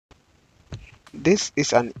This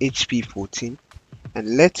is an HP 14,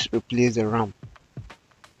 and let's replace the RAM.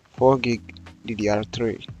 4 GB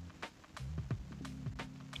DDR3.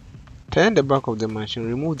 Turn the back of the machine,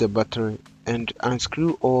 remove the battery and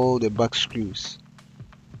unscrew all the back screws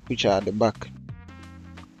which are at the back.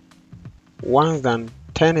 Once done,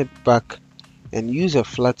 turn it back and use a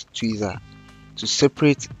flat tweezer to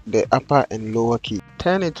separate the upper and lower key.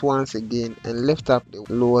 Turn it once again and lift up the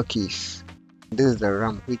lower keys. This is the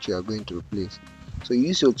RAM which you are going to replace. So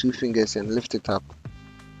use your 2 fingers and lift it up.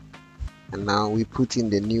 And now we put in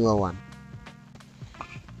the newer one.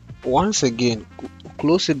 Once again,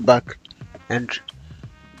 close it back and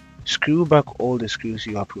screw back all the screws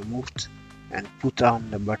you have removed and put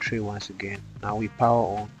on the battery once again. Now we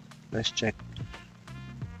power on. Let's check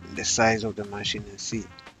the size of the machine and see.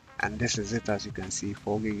 And this is it. As you can see,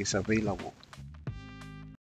 4 GB is available.